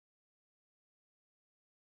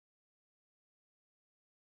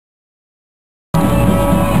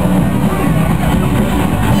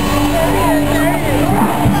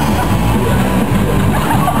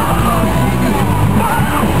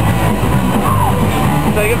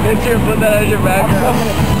take a picture and put that as your background.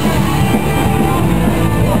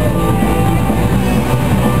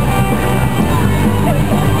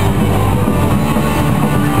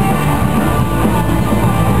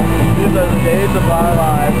 These are the days of our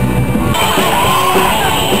lives.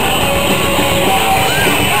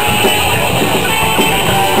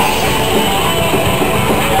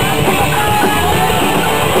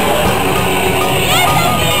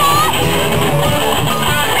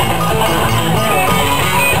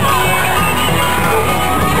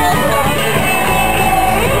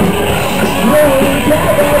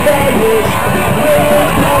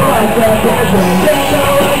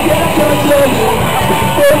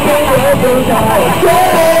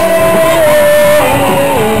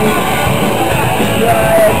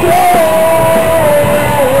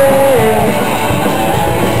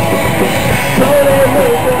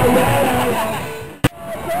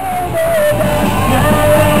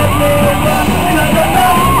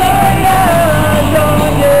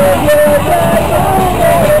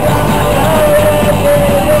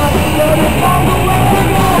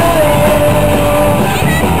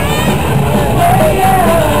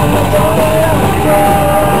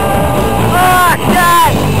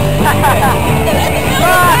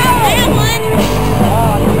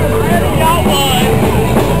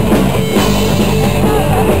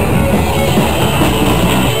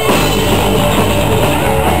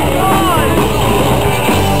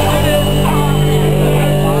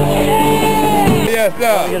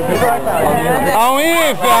 On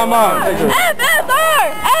in, Fammo.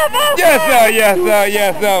 Yes, sir, yes, sir,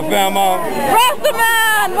 yes, sir, Fammo.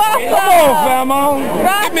 Rastaman, what's Come on, Fammo.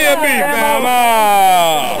 Give me a beat, Fammo.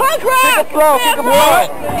 Punk rock. Pick a flow.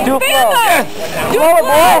 Do a flow. Yes.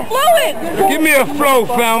 Flow it. Give me a flow,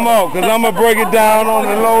 Fammo, because I'm going to break it down on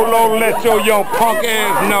the low, let your young punk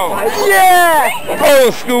ass know. Yeah.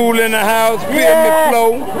 Old school in the house, feel me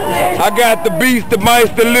flow. I got the beats, the mice,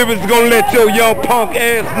 the lyrics gonna let your young punk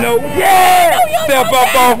ass know. Yeah. Step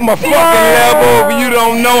up off my fucking level if you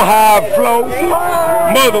don't know how I flow.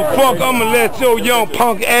 Motherfucker, I'ma let your young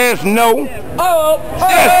punk ass know.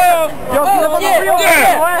 Yeah.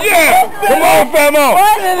 Come on, Fammo.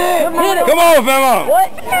 Come on, Fammo.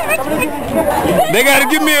 They gotta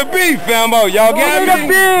give me a beat, Fammo. Y'all got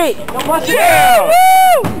me? Yeah.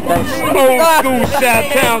 Old school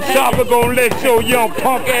Chi-Town chopper gonna let your young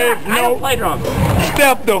punk ass know.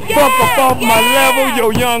 Step the fuck up off my level,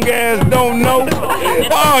 your young ass don't know.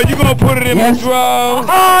 Oh, you gonna put it in my drums?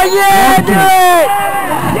 Oh yeah, dude.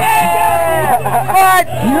 What?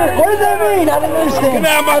 What does that mean? I didn't understand. Can I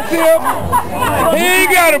have my tip? He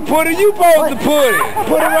ain't gotta put it, you supposed to put it.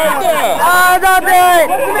 Put it right there. Oh, not that.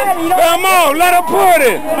 Come on, let her put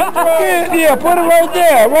it. Yeah, put it right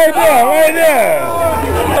there, right there, right there.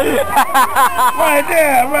 Right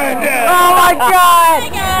there, right there. Oh my God.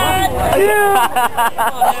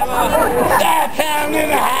 Chi-Town in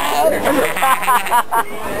the house.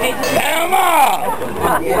 Come on.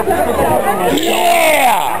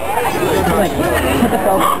 Yeah. Come on.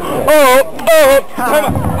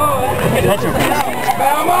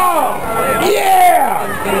 Come on. Yeah.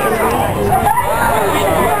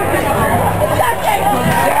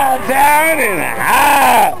 Chi-Town in the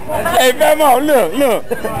house. Hey, Fammo, look.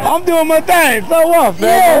 I'm doing my thing. So what, Fammo?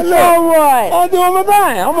 Yeah, so what? I'm doing my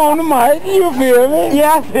thing. I'm on the mic. You feel me?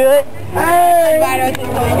 Yeah, I feel it. Hey.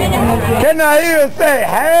 Can I hear say,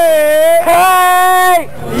 hey? Hey!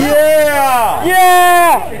 Yeah!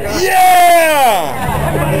 Yeah!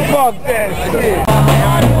 Yeah! Fuck that shit.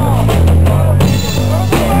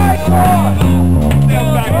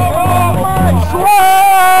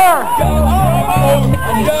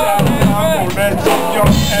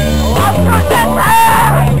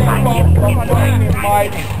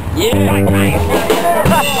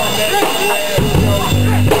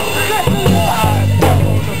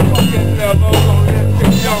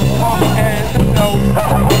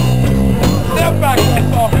 Step back and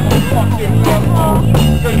talk to fucking level,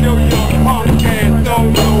 cause your punk ass don't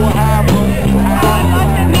know how much you have.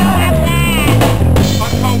 I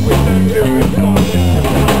come with the lyrics on this shit.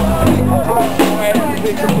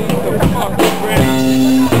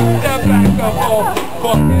 Step back up off the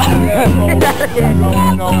fucking level, you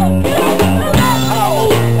don't know how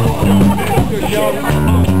old you young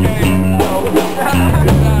punk ass know.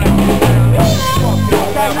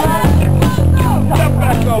 Step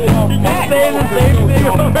back up off the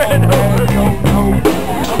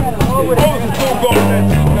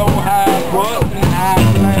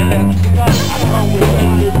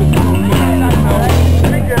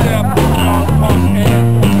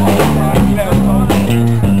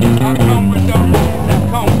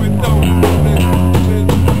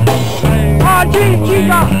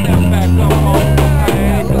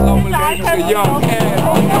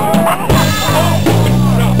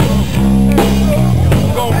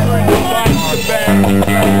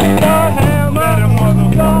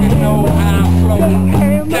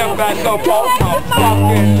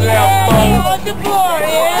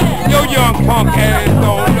Your young punk ass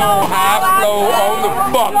don't know how to flow on the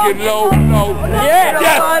fucking low. Yeah.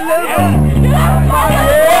 Yes.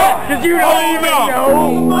 Cause you don't even know.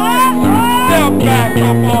 Step back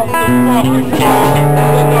up off the fucking floor.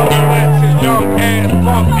 Don't let your young ass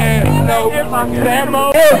punk ass know. Fammo.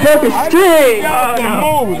 Hey, take a street. Some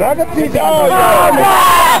moves. I can teach all y'all.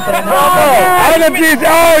 I can teach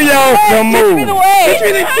all y'all some moves.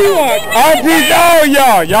 I'll teach all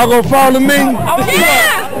y'all. Y'all gonna follow me?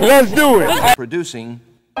 Yeah. Let's do it. Producing.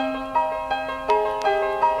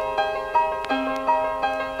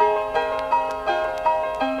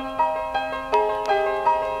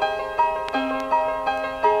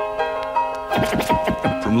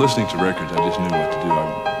 From listening to records, I just knew what to do.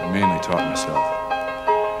 I mainly taught myself.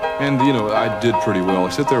 And, you know, I did pretty well,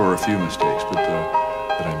 except there were a few mistakes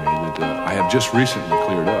that I made that I have just recently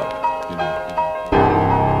cleared up, you know.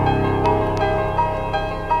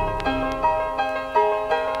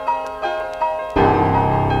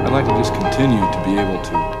 I'd like to just continue to be able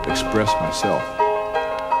to express myself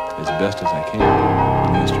as best as I can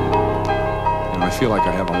on the instrument. And I feel like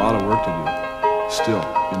I have a lot of work to do still,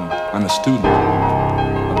 you know. I'm a student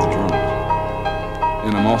of the drums.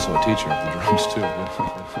 And I'm also a teacher of the drums too.